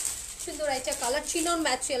হয় না, সুন্দর একটা কালার, চিনন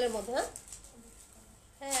ম্যাটেরিয়ালের মধ্যে। হ্যাঁ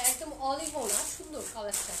হ্যাঁ, একদম অলিভ না, সুন্দর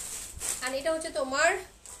কালারটা। অ্যান্ড এটা হচ্ছে তোমার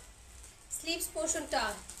স্লিভস পোর্শনটা।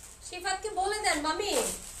 শিফাতকে বলে দেন মামি,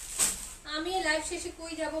 আমি লাইভ শেষে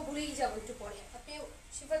কই যাব, ভুলেই যাব একটু পরে, আপনি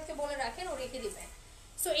শিফাতকে বলে রাখেন, ও রেখে দিবেন।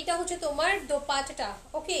 সো এটা হচ্ছে তোমার দোপাট্টাটা।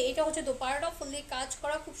 ওকে, এটা হচ্ছে দোপাট্টা, ফুললি কাজ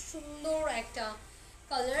করা, খুব সুন্দর একটা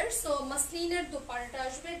কালার। সো মাসলিনের দোপাট্টা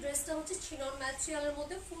আসবে। ড্রেসটা হচ্ছে চিনন ম্যাটেরিয়ালের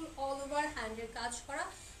মধ্যে, ফুল অল ওভার হ্যান্ডের কাজ করা।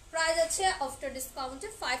 প্রাইস আছে আফটার ডিসকাউন্টে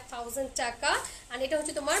 5000 টাকা। আর এটা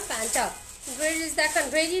হচ্ছে তোমার প্যান্টটা। ড্রেস দেখান,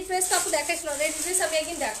 রেডি ড্রেসটা আপু দেখাইছিল, রেডি ড্রেস আমি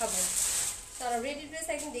একদিন দেখাবো, তারা রেডি ড্রেস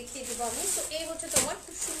একদিন দেখিয়ে দিব আমি। তো এই হচ্ছে তোমার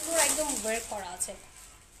খুব সুন্দর একদম ওয়ার করা আছে,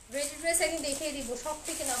 রেডি ড্রেস একদিন দেখিয়ে দিব, সব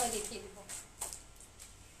থেকে না হয় দেখিয়ে দিব।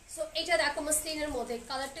 সো এটা দেখো মাসলিনের মধ্যে,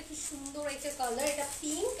 কালারটা কি সুন্দর একটা কালার, এটা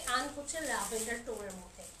পিঙ্ক অ্যান্ড হচ্ছে ল্যাভেন্ডার টোনের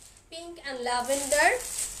মধ্যে, পিঙ্ক অ্যান্ড ল্যাভেন্ডার।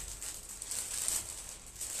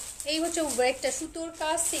 এই হচ্ছে ওয়ার্কটা, সুতোর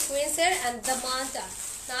কাজ সিকোয়েন্সের অ্যান্ড দামানটা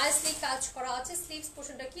নাইসলি কাজ করা আছে। স্লিভস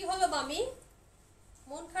পোর্শনটা কি হলো মামি,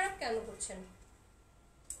 মন খারাপ কেন করছেন?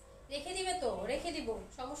 রেখে দিবে তো, রেখে দিব,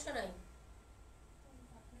 সমস্যা নাই।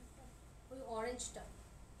 ওই অরেঞ্জটা,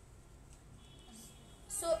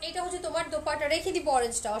 সো এটা হচ্ছে তোমার দোপাট্টা, রেখে দিব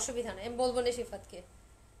অরেঞ্জটা, অসুবিধা নাই, আমি বলবো না শিফাতকে,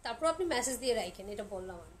 তারপর আপনি মেসেজ দিয়ে রাখেন, এটা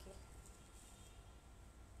বললাম আর কি।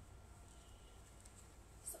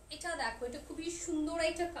 এটা দেখো, এটা খুবই সুন্দর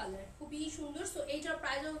একটা কালার, খুবই সুন্দর। সো এইটার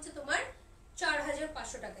প্রাইস হচ্ছে তোমার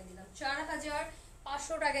 4500 টাকা দিলাম,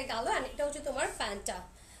 4500 টাকায় গেল। আর এটা হচ্ছে তোমার প্যান্টটা,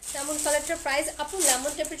 যেমন কালারটার প্রাইস আপু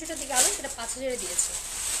লেমন টেম্পারেচারটা দিয়ে গেল, সেটা 5000 দিয়েছে,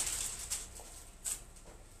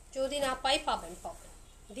 যদি না পাই পাবেন,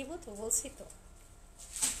 দিব তো, বলছি তো।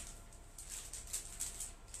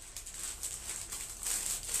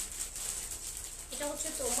 এটা হচ্ছে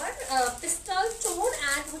তোমার পিস্টাল টোন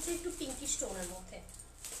অ্যান্ড হচ্ছে একটু পিঙ্কিশ টোনের মধ্যে,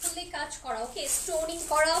 ফুললি কাজ করা। ওকে, স্টোনিং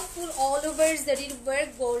করা, ফুল অল ওভার জারির ওয়ার্ক,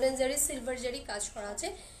 গোল্ডেন জারি, সিলভার জারি কাজ করা আছে।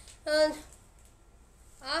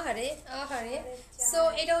 আহারে আহারে। সো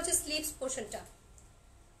এটা হচ্ছে স্লিভস পোর্শনটা।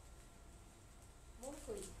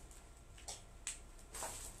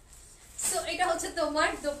 সো এটা হচ্ছে তোমার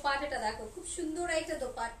দোপাট্টাটা, দেখো খুব সুন্দর একটা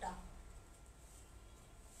দোপাট্টা,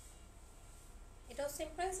 এটাও সেম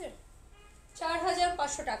প্রাইসের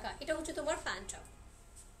 4500 টাকা। এটা হচ্ছে তোমার প্যান্টটা,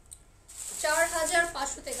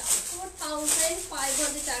 4500-তে গেল,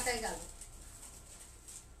 4500 টাকায় গেল।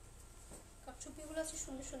 কারচুপিগুলো আছে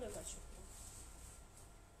সুন্দর সুন্দর কারচুপি।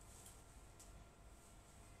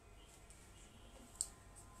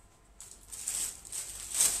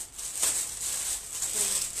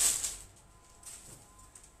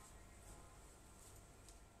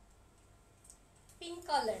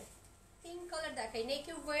 পিঙ্ক কালার দেখাই,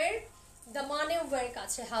 নেকে ওয়ার, দামানে ওয়ার্ক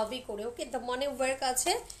আছে হাবি করে। ওকে, দামানে ওয়ার্ক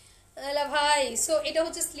আছে, আলা ভাই, সো এটা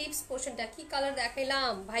হচ্ছে স্লিভস পোর্শনটা। কি কালার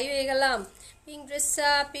দেখাইলাম ভাই, হয়ে গেলাম। পিঙ্ক ড্রেসটা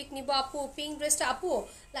পিক নিব আপু, পিঙ্ক ড্রেসটা আপু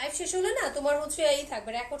লাইভ শেষ হলে না তোমার হচ্ছে এই থাকবে,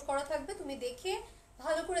 রেকর্ড করা থাকবে, তুমি দেখে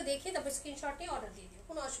ভালো করে দেখে তারপর স্ক্রিনশট নিয়ে অর্ডার দিয়ে দিও,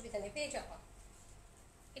 কোনো অসুবিধা নেই, পেয়ে যাবা।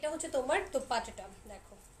 এটা হচ্ছে তোমার দোপাট্টাটা,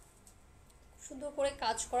 দেখো সুন্দর করে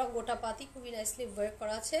কাজ করা, গোটা পাতি, খুবই নাইসলি ওয়ার্ক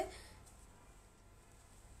করা আছে।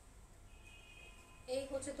 এই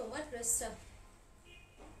হচ্ছে তোমার ড্রেসটা।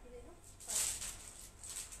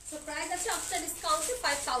 সো প্রাইস আছে আফটার ডিসকাউন্টে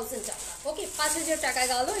 5000 টাকা। ওকে, 5000 টাকায়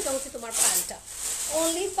গেল। এটা হচ্ছে তোমার প্যান্টটা,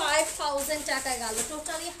 অনলি 5000 টাকায় গেল।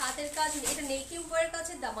 টোটালি হাতের কাজ, এটা নেকি ওয়ার্ক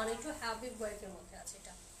আছে, দামান একটু হ্যাভি ওয়ার্কের মধ্যে আছে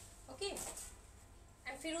এটা। ওকে,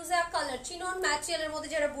 এন্ড ফিরোজা কালার, চিনন ম্যাটেরিয়ালের মধ্যে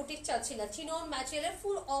যারা বুটিক চাচ্ছিলেন, চিনন ম্যাটেরিয়ালের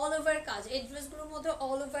ফুল অল ওভার কাজ, এই ড্রেসগুলোর মধ্যে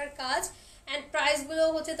অল ওভার কাজ। এন্ড প্রাইসগুলো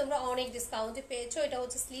হচ্ছে তোমরা অনেক ডিসকাউন্টে পেয়েছো। এটা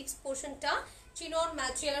হচ্ছে স্লিভস পোর্শনটা, চিনন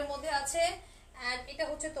ম্যাটেরিয়ালের মধ্যে আছে। এন্ড এটা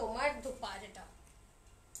হচ্ছে তোমার দোপাট্টা,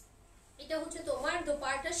 এটা হচ্ছে তোমার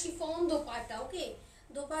দোপাট্টা, শিফন দোপাট্টা। ওকে,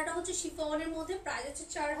 দোপাট্টা হচ্ছে শিফনের মধ্যে, প্রাইস হচ্ছে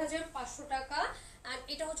 4500 টাকা। আর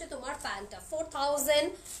এটা হচ্ছে তোমার প্যান্টটা,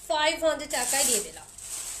 4500 টাকায় দিয়ে দিলাম।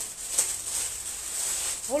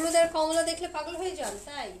 হলুদ আর কমলা দেখলে পাগল হয়ে যান,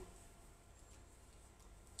 তাই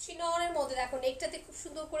চিননের মধ্যে দেখো নেকটাতে খুব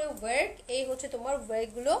সুন্দর করে ওয়ার্ক। এই হচ্ছে তোমার ওয়ার্ক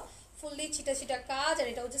গুলো ফুললি ছিটা ছিটা কাজ। আর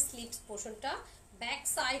এটা হচ্ছে স্লিভস পোর্শনটা, ব্যাক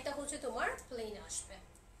সাইডটা হচ্ছে তোমার প্লেন আসবে।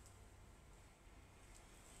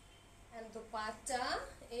 এন্ড দোপাট্টা,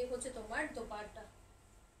 এই হচ্ছে তোমার দোপাট্টা,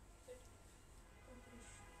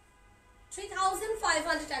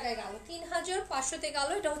 3500 টাকায় গেল, 3500 তে গেল।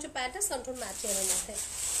 এটা হচ্ছে প্যান্টটা সান্টুন ম্যাটেরিয়ালের মধ্যে,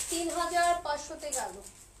 3500 তে গেল।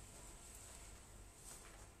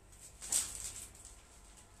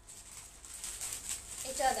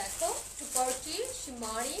 এটা দেখো টুপার্টি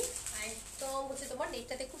শিমারি, একদম হচ্ছে তোমার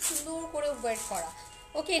নেকটাতে খুব সুন্দর করে ওয়ার্ক করা।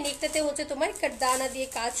 ওকে, নেকটাতে হচ্ছে তোমার কাটদানা দিয়ে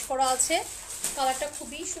কাজ করা আছে। কালারটা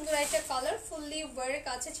খুবই সুন্দর একটা কালার, ফুললি ওয়ার্ক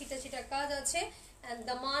আছে, ছিটা ছিটা কাজ আছে। এন্ড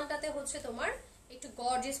দামানটাতে হচ্ছে তোমার একটু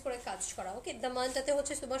গর্জিয়াস করে কাজ করা। ওকে, দামানটাতে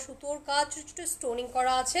হচ্ছে তোমার সুতোর কাজ, ছোট ছোট স্টোনিং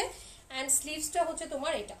করা আছে। এন্ড স্লিভসটা হচ্ছে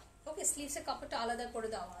তোমার এটা। ওকে, স্লিভসের কাপড়টা আলাদা করে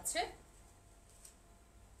দেওয়া আছে।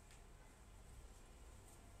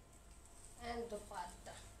 এন্ড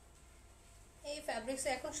দোপাট্টা, এই ফ্যাব্রিক্সে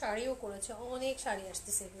এখন শাড়িও করেছে, অনেক শাড়ি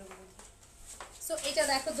আসতেছে এগুলোর মধ্যে। সো এটা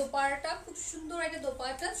দেখো দোপাট্টা, খুব সুন্দর একটা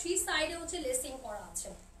দোপাট্টা, 3 সাইডে হচ্ছে লেসিং করা আছে।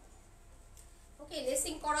 ওকে,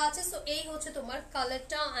 লেসিং করা আছে। সো এই হচ্ছে তোমার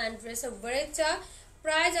কালারটা এন্ড ড্রেসের ওয়ার্কটা।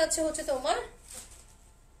 প্রাইস আছে হচ্ছে তোমার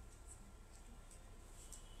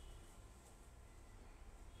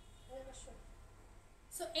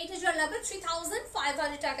সো এইটা যার লাগবে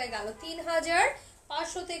 3500 টাকায় গেল,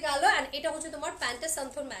 3500 তে গেল। এন্ড এটা হচ্ছে তোমার প্যান্টা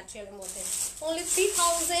সান্থর ম্যাটেরিয়ালের মধ্যে, অনলি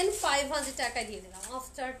 3500 টাকায় দিয়ে দিলাম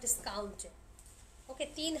আফটার ডিসকাউন্টে। ওকে,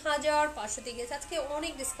 3500 তে গেছে। আজকে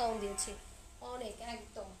অনেক ডিসকাউন্ট দিয়েছি, অনেক,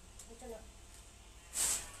 একদম। এটা না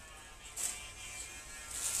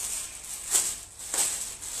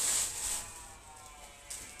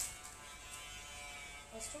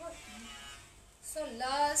সো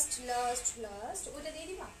লাস্ট ওইটা দিয়ে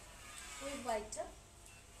দিবা, ওই হোয়াইটটা।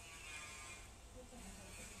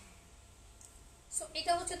 সো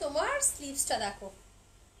এটা হচ্ছে তোমার স্লিভসটা, দেখো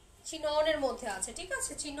চিননের মধ্যে আছে, ঠিক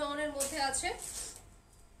আছে, চিননের মধ্যে আছে।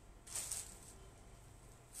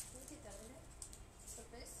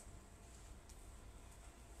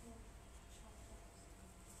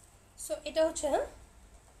 সো এটা হচ্ছে, হ্যাঁ,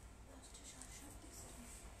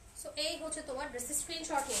 সো এই হচ্ছে তোমার ড্রেসের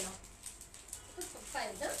স্ক্রিনশট নিয়ে নাও।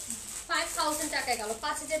 5000 টাকায় গেল,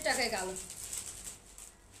 5000 টাকায় গেল।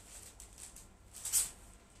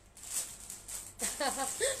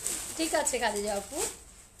 ঠিক আছে খাদিজা আপু,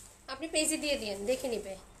 আপনি পেজে দিয়ে দিন, দেখে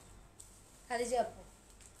নিবে। খাদিজা আপু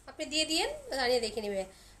আপনি দিয়ে দিন, জানিয়ে দেখে নিবে।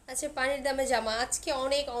 আচ্ছা, পানির দামে জামা আজকে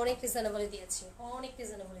অনেক অনেক রিজনেবল দিয়েছি, অনেক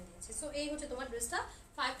রিজনেবল দিয়েছি। সো এই হচ্ছে তোমার ড্রেসটা,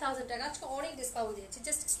 5000 টাকা, আজকে অনেক ডিসকাউন্ট দিয়েছি।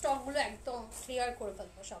 জাস্ট স্টকগুলো একদম ক্লিয়ার করে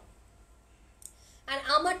ফেলবো সব। আর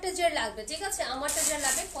আমারটা যে লাগবে, ঠিক আছে, আমারটা যে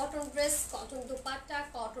লাগবে cotton dress, cotton dupatta,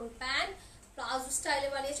 cotton pant, palazzo স্টাইলে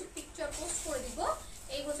বানিয়েছি, পিকচার পোস্ট করে দিব।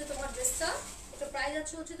 এই হচ্ছে তোমার ড্রেসটা, এটা প্রাইস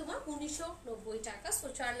আছে হচ্ছে তোমার 1990 টাকা। সো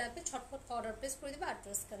 4 লাগবে, ছটফট অর্ডার প্লেস করে দিবে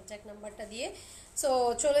অ্যাড্রেস কন্ট্যাক্ট নাম্বারটা দিয়ে। সো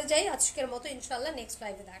চলে যাই আজকের মতো, ইনশাল্লাহ নেক্সট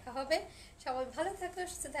লাইভে দেখা হবে। সবাই ভালো থাকো,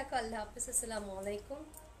 সুস্থ থাকো, আল্লাহ হাফিজ, আসসালামু আলাইকুম,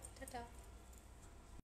 টাটা।